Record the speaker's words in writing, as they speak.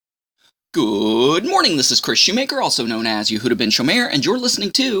Good morning, this is Kris Shoemaker, also known as Yehudah ben Shomeyr, and you're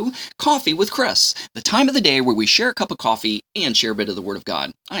listening to Coffee with Kris, the time of the day where we share a cup of coffee and share a bit of the Word of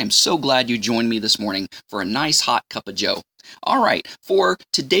God. I am so glad you joined me this morning for a nice hot cup of joe. All right, for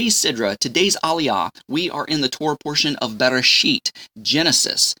today's Sidra, today's Aliyah, we are in the Torah portion of Beresheet,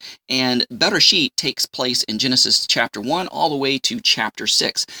 Genesis. And Beresheet takes place in Genesis chapter 1 all the way to chapter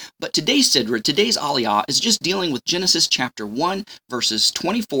 6. But today's Sidra, today's Aliyah, is just dealing with Genesis chapter 1, verses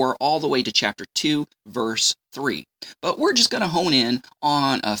 24 all the way to chapter 2, verse 3. But we're just going to hone in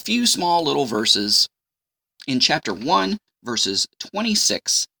on a few small little verses in chapter 1, verses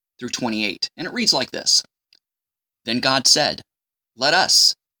 26 through 28. And it reads like this. Then God said, "Let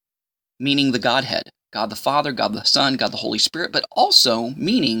us," meaning the Godhead, God the Father, God the Son, God the Holy Spirit, but also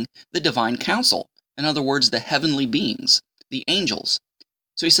meaning the divine council. In other words, the heavenly beings, the angels.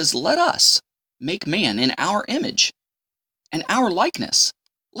 So he says, "Let us make man in our image and our likeness.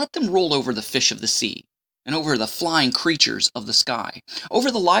 Let them rule over the fish of the sea and over the flying creatures of the sky,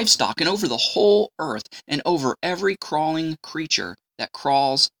 over the livestock and over the whole earth and over every crawling creature that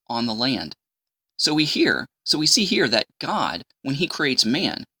crawls on the land." So we see here that God, when he creates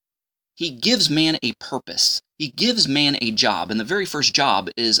man, he gives man a purpose. He gives man a job. And the very first job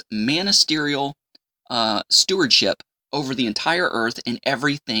is ministerial stewardship over the entire earth and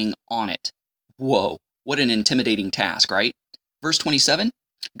everything on it. Whoa, what an intimidating task, right? Verse 27,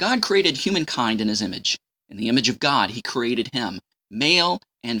 God created humankind in his image. In the image of God, he created him, male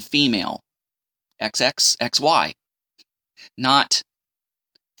and female, XX, XY, not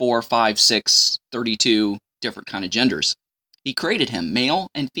 4, 5, 6, 32 different kind of genders. He created him, male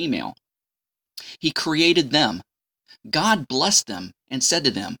and female. He created them. God blessed them and said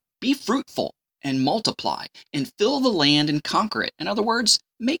to them, "Be fruitful and multiply and fill the land and conquer it." In other words,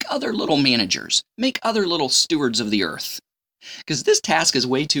 make other little managers, make other little stewards of the earth. Because this task is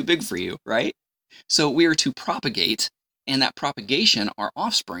way too big for you, right? So we are to propagate, and that propagation, our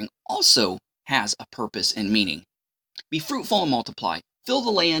offspring, also has a purpose and meaning. Be fruitful and multiply. Fill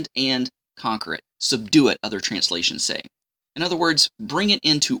the land and conquer it. Subdue it, other translations say. In other words, bring it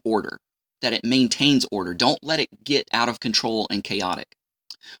into order, that it maintains order. Don't let it get out of control and chaotic.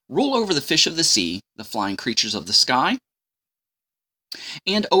 Rule over the fish of the sea, the flying creatures of the sky,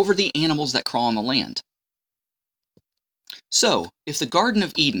 and over the animals that crawl on the land. So, if the Garden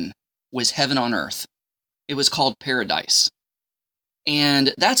of Eden was heaven on earth, it was called paradise.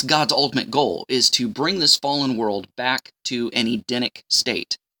 And that's God's ultimate goal, is to bring this fallen world back to an Edenic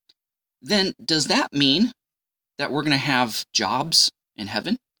state. Then does that mean that we're going to have jobs in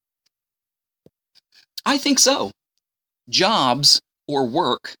heaven? I think so. Jobs or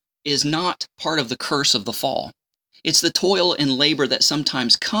work is not part of the curse of the fall. It's the toil and labor that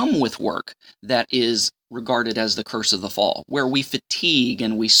sometimes come with work that is regarded as the curse of the fall, where we fatigue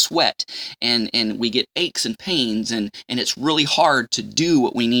and we sweat and we get aches and pains and it's really hard to do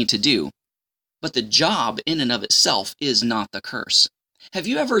what we need to do. But the job in and of itself is not the curse. Have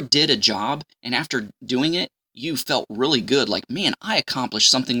you ever did a job and after doing it, you felt really good, like, man, I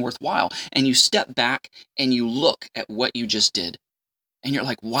accomplished something worthwhile, and you step back and you look at what you just did? And you're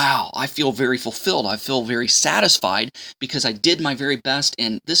like, wow, I feel very fulfilled. I feel very satisfied because I did my very best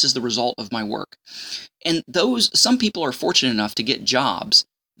and this is the result of my work. And some people are fortunate enough to get jobs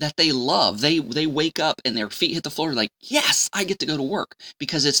that they love. They wake up and their feet hit the floor like, yes, I get to go to work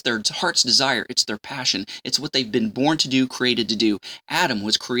because it's their heart's desire. It's their passion. It's what they've been born to do, created to do. Adam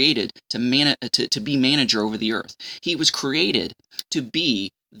was created to be manager over the earth. He was created to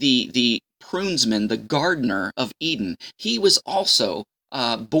be the prunesman, the gardener of Eden. He was also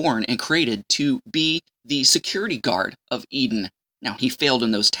born and created to be the security guard of Eden. Now, he failed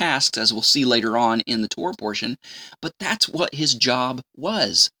in those tasks, as we'll see later on in the Torah portion, but that's what his job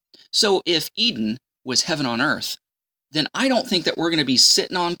was. So if Eden was heaven on earth, then I don't think that we're going to be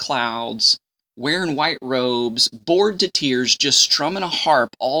sitting on clouds, wearing white robes, bored to tears, just strumming a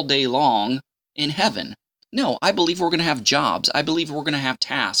harp all day long in heaven. No, I believe we're going to have jobs. I believe we're going to have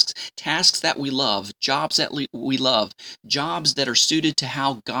tasks that we love, jobs that we love, jobs that are suited to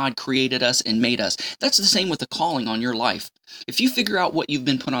how God created us and made us. That's the same with the calling on your life. If you figure out what you've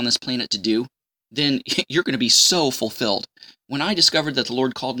been put on this planet to do, then you're going to be so fulfilled. When I discovered that the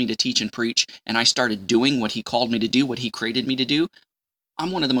Lord called me to teach and preach, and I started doing what he called me to do, what he created me to do,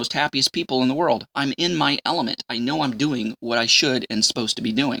 I'm one of the most happiest people in the world. I'm in my element. I know I'm doing what I should and supposed to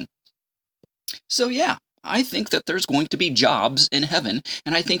be doing. So yeah, I think that there's going to be jobs in heaven,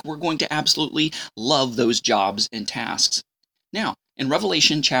 and I think we're going to absolutely love those jobs and tasks. Now, in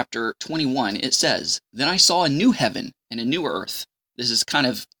Revelation chapter 21, it says, "Then I saw a new heaven and a new earth, This is kind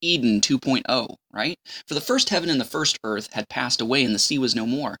of Eden 2.0, right? For the first heaven and the first earth had passed away, and the sea was no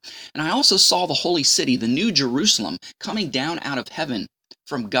more. And I also saw the holy city, the new Jerusalem, coming down out of heaven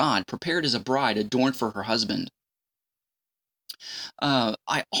from God, prepared as a bride adorned for her husband.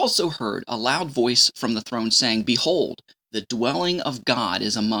 I also heard a loud voice from the throne saying, "Behold, the dwelling of God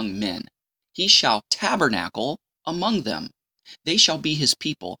is among men. He shall tabernacle among them. They shall be his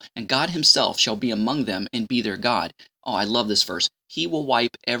people, and God himself shall be among them and be their God." Oh, I love this verse. He will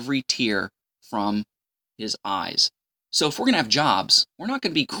wipe every tear from his eyes. So if we're going to have jobs, we're not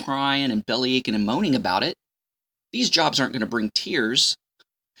going to be crying and belly aching and moaning about it. These jobs aren't going to bring tears.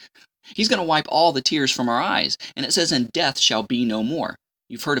 He's going to wipe all the tears from our eyes. And it says, "And death shall be no more."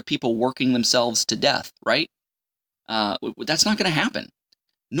 You've heard of people working themselves to death, right? That's not going to happen.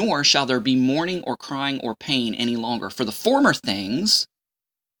 "Nor shall there be mourning or crying or pain any longer, for the former things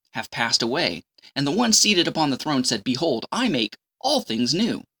have passed away." And the one seated upon the throne said, "Behold, I make all things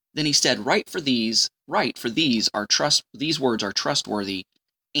new." Then he said, write, for these words are trustworthy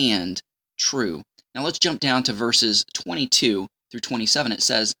and true. Now let's jump down to verses 22 through 27. It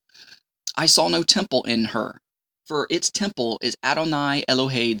says, "I saw no temple in her, for its temple is Adonai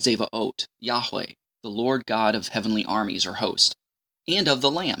Elohei Zevaot, Yahweh, the Lord God of heavenly armies or host, and of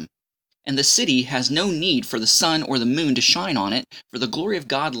the Lamb. And the city has no need for the sun or the moon to shine on it, for the glory of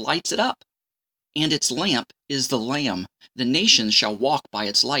God lights it up. And its lamp is the Lamb. The nations shall walk by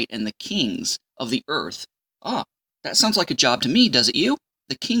its light, and the kings of the earth." Ah, that sounds like a job to me, does it you?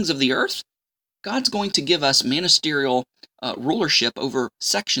 The kings of the earth? God's going to give us ministerial rulership over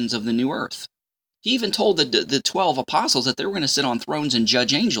sections of the new earth. He even told the 12 apostles that they were going to sit on thrones and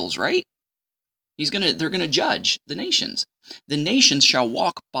judge angels, right? They're going to judge the nations. "The nations shall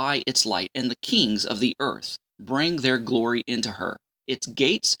walk by its light, and the kings of the earth bring their glory into her. Its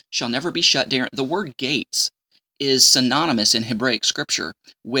gates shall never be shut down." The word gates is synonymous in Hebraic scripture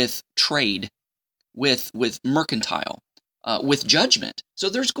with trade, with mercantile, with judgment. So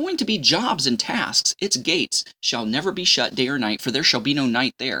there's going to be jobs and tasks. "Its gates shall never be shut day or night, for there shall be no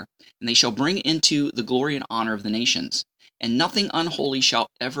night there. And they shall bring into the glory and honor of the nations. And nothing unholy shall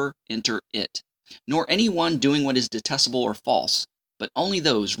ever enter it, nor any one doing what is detestable or false, but only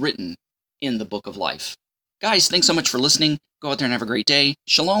those written in the book of life." Guys, thanks so much for listening. Go out there and have a great day.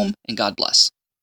 Shalom, and God bless.